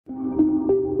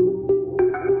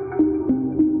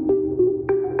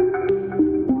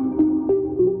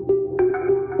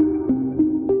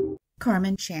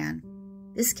Karmein Chan.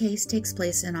 This case takes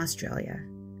place in Australia.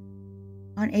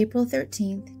 On April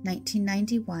 13,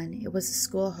 1991, it was a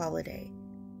school holiday,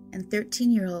 and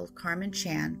 13-year-old Karmein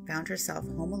Chan found herself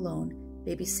home alone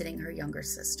babysitting her younger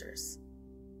sisters.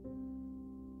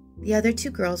 The other two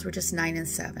girls were just 9 and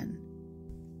 7.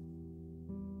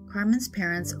 Karmein's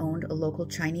parents owned a local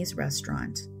Chinese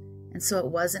restaurant, and so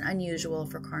it wasn't unusual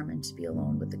for Karmein to be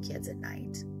alone with the kids at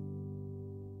night.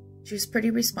 She was pretty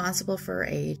responsible for her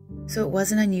age, so it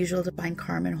wasn't unusual to find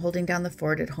Karmein holding down the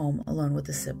fort at home alone with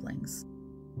the siblings.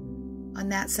 On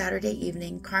that Saturday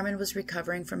evening, Karmein was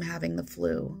recovering from having the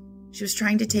flu. She was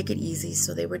trying to take it easy,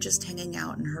 so they were just hanging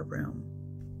out in her room.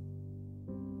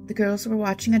 The girls were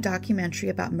watching a documentary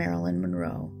about Marilyn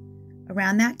Monroe.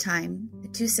 Around that time, the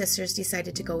two sisters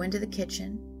decided to go into the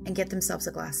kitchen and get themselves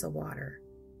a glass of water.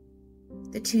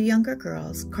 The two younger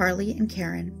girls, Carly and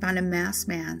Karen, found a masked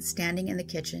man standing in the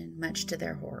kitchen, much to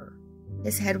their horror.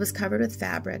 His head was covered with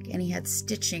fabric, and he had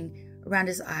stitching around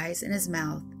his eyes and his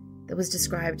mouth that was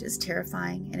described as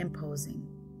terrifying and imposing.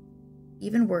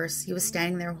 Even worse, he was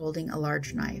standing there holding a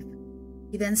large knife.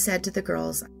 He then said to the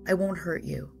girls, "I won't hurt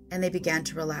you," and they began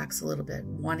to relax a little bit,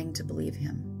 wanting to believe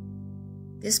him.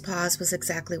 This pause was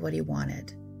exactly what he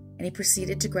wanted, and he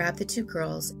proceeded to grab the two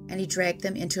girls and he dragged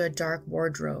them into a dark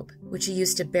wardrobe, which he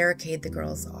used to barricade the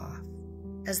girls off.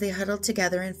 As they huddled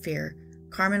together in fear,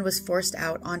 Karmein was forced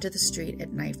out onto the street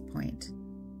at knife point.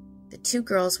 The two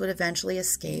girls would eventually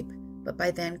escape, but by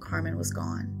then Karmein was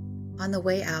gone. On the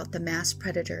way out, the masked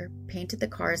predator painted the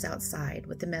cars outside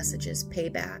with the messages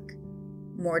 "Payback,"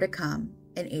 "More to come,"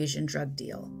 and "Asian drug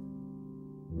deal."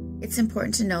 It's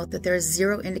important to note that there is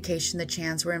zero indication the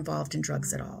Chans were involved in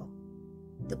drugs at all.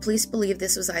 The police believe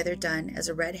this was either done as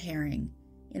a red herring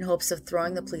in hopes of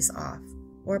throwing the police off,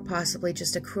 or possibly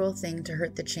just a cruel thing to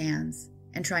hurt the Chans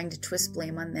and trying to twist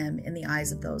blame on them in the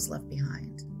eyes of those left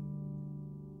behind.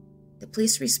 The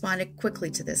police responded quickly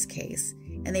to this case,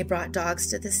 and they brought dogs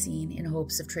to the scene in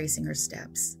hopes of tracing her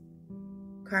steps.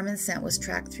 Karmein's scent was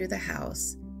tracked through the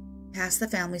house, past the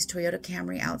family's Toyota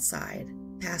Camry outside,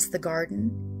 past the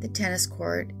garden, the tennis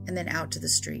court, and then out to the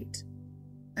street.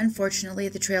 Unfortunately,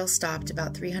 the trail stopped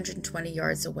about 320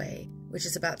 yards away, which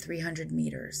is about 300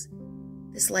 meters.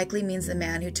 This likely means the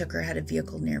man who took her had a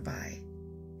vehicle nearby.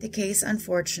 The case,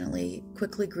 unfortunately,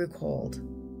 quickly grew cold.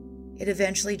 It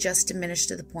eventually just diminished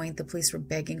to the point the police were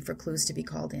begging for clues to be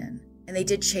called in, and they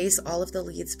did chase all of the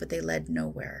leads, but they led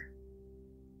nowhere.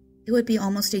 It would be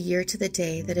almost a year to the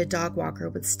day that a dog walker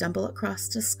would stumble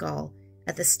across a skull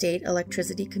at the State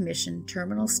Electricity Commission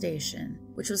terminal station,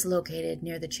 which was located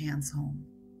near the Chan's home.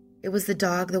 It was the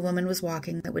dog the woman was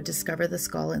walking that would discover the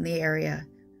skull in the area,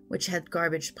 which had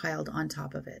garbage piled on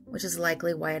top of it, which is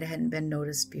likely why it hadn't been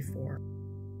noticed before.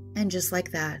 And just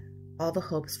like that, all the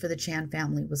hopes for the Chan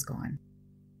family was gone.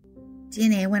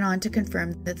 DNA went on to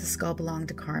confirm that the skull belonged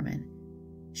to Karmein.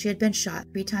 She had been shot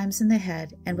 3 times in the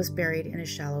head and was buried in a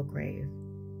shallow grave.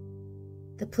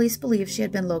 The police believe she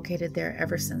had been located there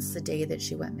ever since the day that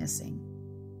she went missing.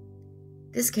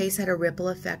 This case had a ripple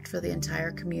effect for the entire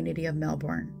community of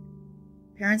Melbourne.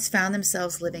 Parents found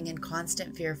themselves living in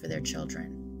constant fear for their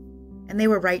children. And they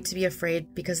were right to be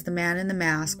afraid because the man in the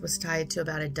mask was tied to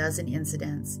about a dozen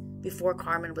incidents before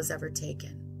Karmein was ever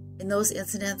taken. In those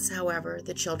incidents, however,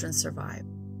 the children survived.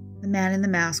 The man in the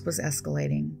mask was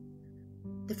escalating.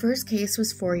 The first case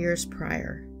was 4 years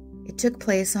prior. It took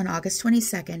place on August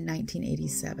 22,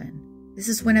 1987. This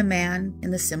is when a man in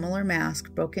the similar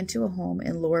mask broke into a home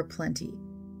in Lower Plenty.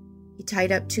 He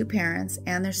tied up 2 parents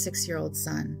and their 6-year-old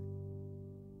son.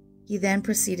 He then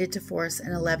proceeded to force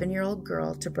an 11-year-old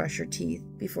girl to brush her teeth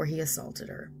before he assaulted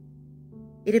her.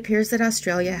 It appears that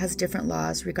Australia has different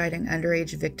laws regarding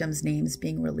underage victims' names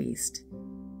being released.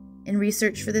 In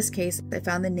research for this case, I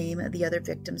found the name of the other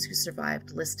victims who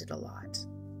survived listed a lot.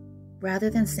 Rather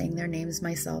than saying their names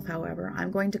myself, however,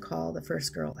 I'm going to call the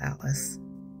first girl Alice.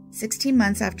 16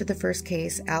 months after the first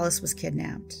case, Alice was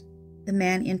kidnapped. The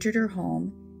man entered her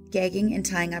home, gagging and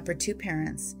tying up her 2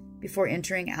 parents, before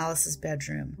entering Alice's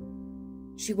bedroom.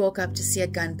 She woke up to see a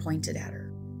gun pointed at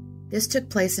her. This took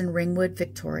place in Ringwood,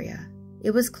 Victoria.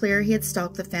 It was clear he had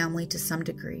stalked the family to some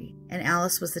degree, and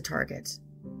Alice was the target.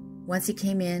 Once he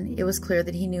came in, it was clear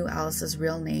that he knew Alice's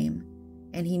real name,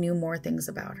 and he knew more things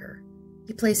about her.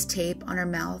 He placed tape on her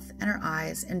mouth and her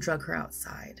eyes and drug her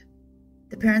outside.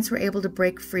 The parents were able to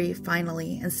break free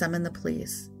finally and summon the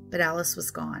police, but Alice was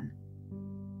gone.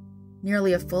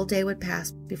 Nearly a full day would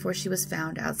pass before she was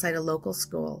found outside a local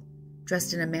school,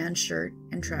 dressed in a man's shirt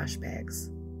and trash bags.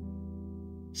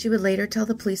 She would later tell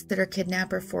the police that her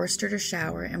kidnapper forced her to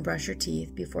shower and brush her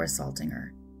teeth before assaulting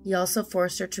her. He also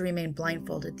forced her to remain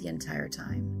blindfolded the entire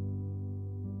time.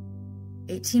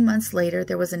 18 months later,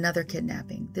 there was another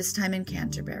kidnapping, this time in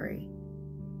Canterbury.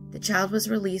 The child was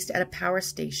released at a power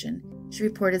station. She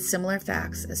reported similar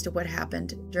facts as to what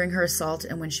happened during her assault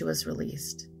and when she was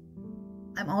released.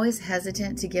 I'm always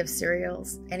hesitant to give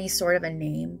serials any sort of a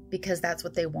name because that's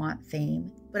what they want,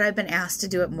 fame, but I've been asked to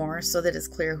do it more so that it's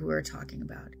clear who we're talking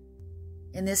about.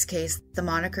 In this case, the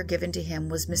moniker given to him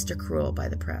was Mr. Cruel by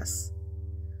the press.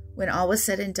 When all was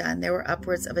said and done, there were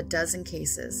upwards of a dozen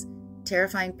cases,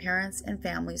 terrifying parents and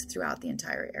families throughout the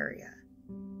entire area.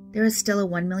 There is still a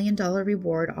 $1 million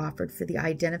reward offered for the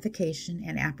identification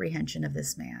and apprehension of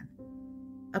this man.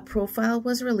 A profile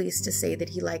was released to say that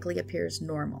he likely appears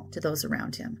normal to those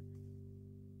around him.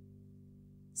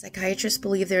 Psychiatrists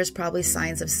believe there is probably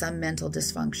signs of some mental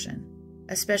dysfunction,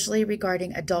 especially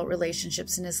regarding adult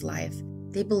relationships in his life.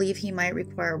 They believe he might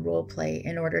require role play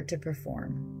in order to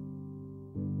perform.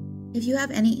 If you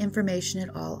have any information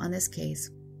at all on this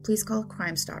case, please call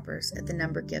Crime Stoppers at the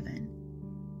number given.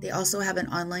 They also have an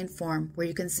online form where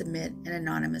you can submit an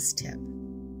anonymous tip.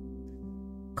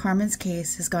 Karmein's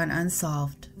case has gone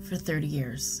unsolved for 30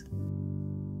 years.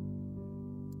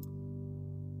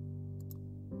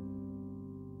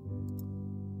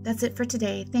 That's it for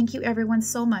today. Thank you everyone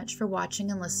so much for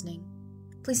watching and listening.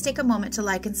 Please take a moment to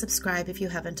like and subscribe if you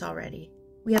haven't already.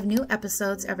 We have new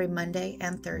episodes every Monday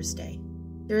and Thursday.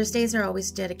 Thursdays are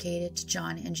always dedicated to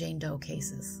John and Jane Doe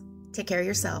cases. Take care of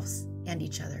yourselves and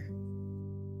each other.